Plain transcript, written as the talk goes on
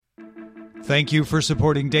Thank you for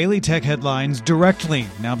supporting Daily Tech Headlines directly.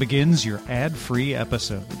 Now begins your ad-free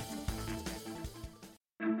episode.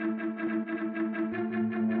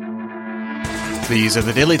 These are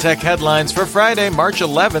the Daily Tech Headlines for Friday, March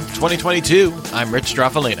 11th, 2022. I'm Rich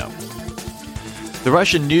Straffolino. The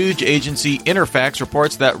Russian news agency Interfax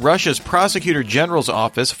reports that Russia's Prosecutor General's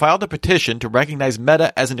office filed a petition to recognize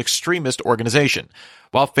Meta as an extremist organization.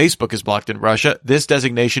 While Facebook is blocked in Russia, this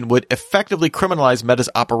designation would effectively criminalize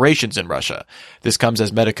Meta's operations in Russia. This comes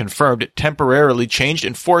as Meta confirmed it temporarily changed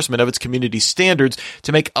enforcement of its community standards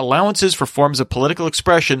to make allowances for forms of political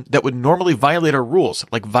expression that would normally violate our rules,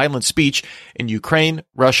 like violent speech, in Ukraine,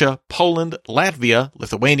 Russia, Poland, Latvia,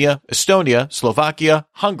 Lithuania, Estonia, Slovakia,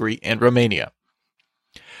 Hungary, and Romania.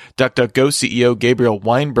 DuckDuckGo CEO Gabriel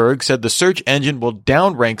Weinberg said the search engine will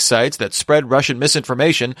downrank sites that spread Russian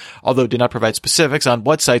misinformation, although did not provide specifics on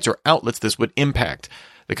what sites or outlets this would impact.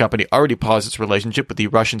 The company already paused its relationship with the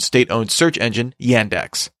Russian state-owned search engine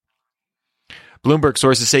Yandex. Bloomberg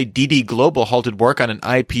sources say DD Global halted work on an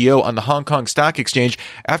IPO on the Hong Kong Stock Exchange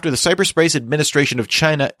after the Cyberspace Administration of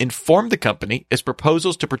China informed the company its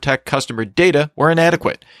proposals to protect customer data were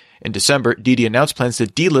inadequate. In December, DD announced plans to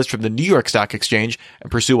delist from the New York Stock Exchange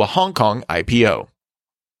and pursue a Hong Kong IPO.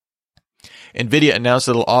 NVIDIA announced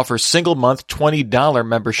that it'll offer single-month $20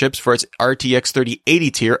 memberships for its RTX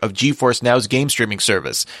 3080 tier of GeForce Now's game streaming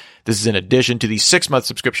service. This is in addition to the 6-month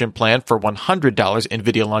subscription plan for $100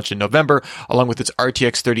 NVIDIA launched in November, along with its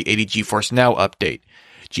RTX 3080 GeForce Now update.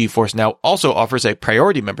 GeForce Now also offers a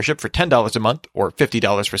priority membership for $10 a month, or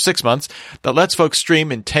 $50 for 6 months, that lets folks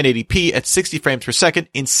stream in 1080p at 60 frames per second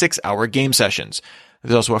in 6-hour game sessions.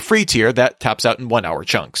 There's also a free tier that tops out in 1-hour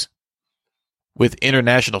chunks. With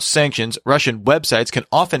international sanctions, Russian websites can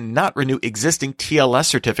often not renew existing TLS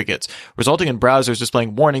certificates, resulting in browsers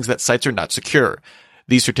displaying warnings that sites are not secure.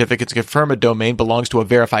 These certificates confirm a domain belongs to a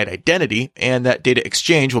verified identity and that data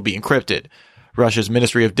exchange will be encrypted. Russia's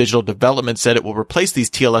Ministry of Digital Development said it will replace these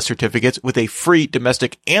TLS certificates with a free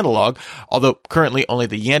domestic analog, although currently only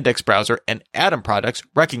the Yandex browser and Atom products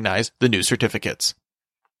recognize the new certificates.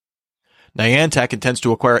 Niantic intends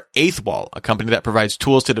to acquire Eighthwall, a company that provides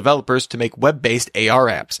tools to developers to make web-based AR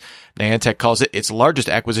apps. Niantic calls it its largest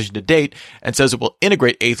acquisition to date and says it will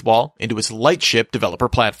integrate Eighthwall into its Lightship developer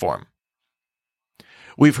platform.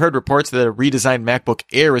 We've heard reports that a redesigned MacBook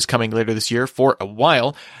Air is coming later this year for a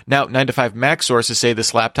while. Now, 9to5Mac sources say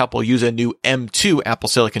this laptop will use a new M2 Apple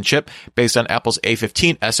Silicon chip based on Apple's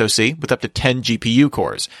A15 SoC with up to 10 GPU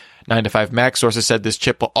cores. 9to5Mac sources said this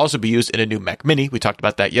chip will also be used in a new Mac Mini. We talked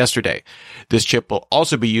about that yesterday. This chip will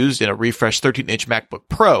also be used in a refreshed 13-inch MacBook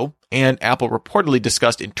Pro, and Apple reportedly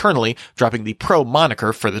discussed internally dropping the Pro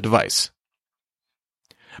moniker for the device.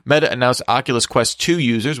 Meta announced Oculus Quest 2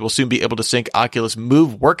 users will soon be able to sync Oculus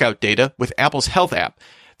Move workout data with Apple's Health app.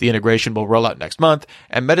 The integration will roll out next month,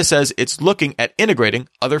 and Meta says it's looking at integrating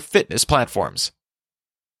other fitness platforms.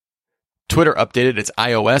 Twitter updated its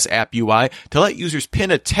iOS app UI to let users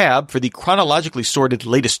pin a tab for the chronologically sorted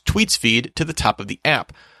latest tweets feed to the top of the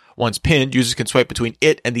app. Once pinned, users can swipe between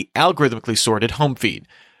it and the algorithmically sorted home feed.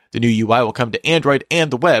 The new UI will come to Android and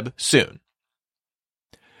the web soon.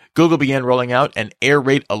 Google began rolling out an air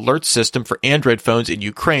raid alert system for Android phones in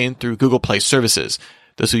Ukraine through Google Play services.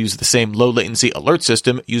 This will use the same low-latency alert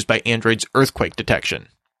system used by Android's earthquake detection.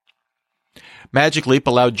 Magic Leap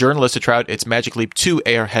allowed journalists to try out its Magic Leap 2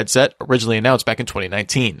 AR headset, originally announced back in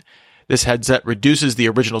 2019. This headset reduces the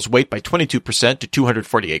original's weight by 22% to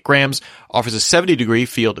 248 grams, offers a 70-degree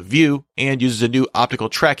field of view, and uses a new optical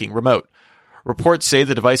tracking remote. Reports say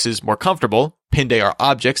the device is more comfortable, pinned AR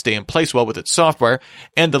objects stay in place well with its software,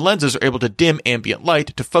 and the lenses are able to dim ambient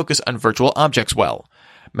light to focus on virtual objects well.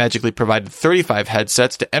 Magic Leap provided 35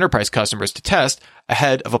 headsets to enterprise customers to test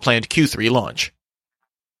ahead of a planned Q3 launch.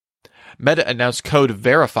 Meta announced Code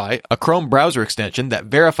Verify, a Chrome browser extension that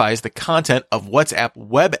verifies the content of WhatsApp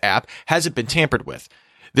web app hasn't been tampered with.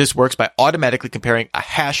 This works by automatically comparing a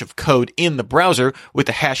hash of code in the browser with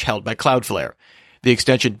the hash held by Cloudflare. The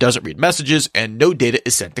extension doesn't read messages, and no data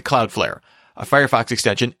is sent to Cloudflare. A Firefox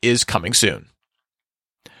extension is coming soon.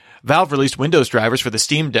 Valve released Windows drivers for the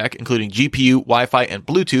Steam Deck, including GPU, Wi-Fi, and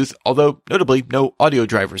Bluetooth, although notably no audio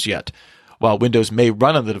drivers yet. While Windows may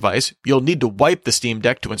run on the device, you'll need to wipe the Steam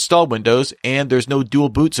Deck to install Windows, and there's no dual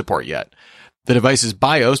boot support yet. The device's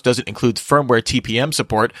BIOS doesn't include firmware TPM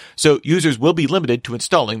support, so users will be limited to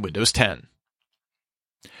installing Windows 10.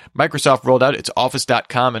 Microsoft rolled out its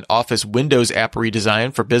Office.com and Office Windows app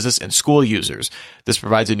redesign for business and school users. This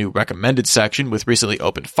provides a new recommended section with recently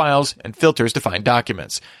opened files and filters to find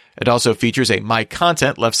documents. It also features a My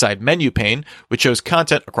Content left side menu pane, which shows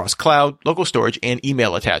content across cloud, local storage, and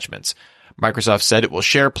email attachments. Microsoft said it will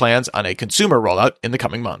share plans on a consumer rollout in the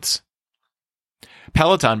coming months.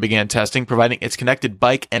 Peloton began testing providing its connected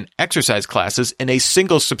bike and exercise classes in a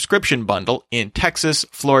single subscription bundle in Texas,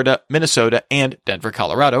 Florida, Minnesota, and Denver,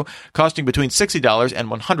 Colorado, costing between $60 and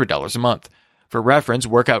 $100 a month. For reference,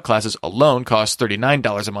 workout classes alone cost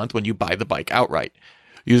 $39 a month when you buy the bike outright.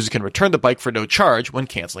 Users can return the bike for no charge when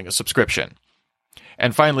canceling a subscription.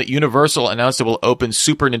 And finally, Universal announced it will open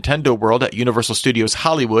Super Nintendo World at Universal Studios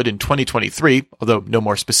Hollywood in 2023, although no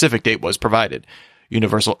more specific date was provided.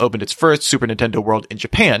 Universal opened its first Super Nintendo World in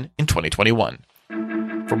Japan in 2021.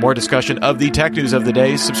 For more discussion of the tech news of the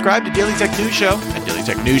day, subscribe to Daily Tech News Show at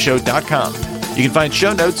dailytechnewsshow.com. You can find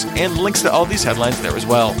show notes and links to all these headlines there as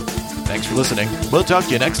well. Thanks for listening. We'll talk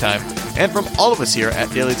to you next time. And from all of us here at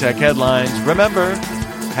Daily Tech Headlines, remember,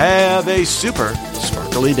 have a super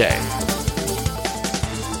sparkly day.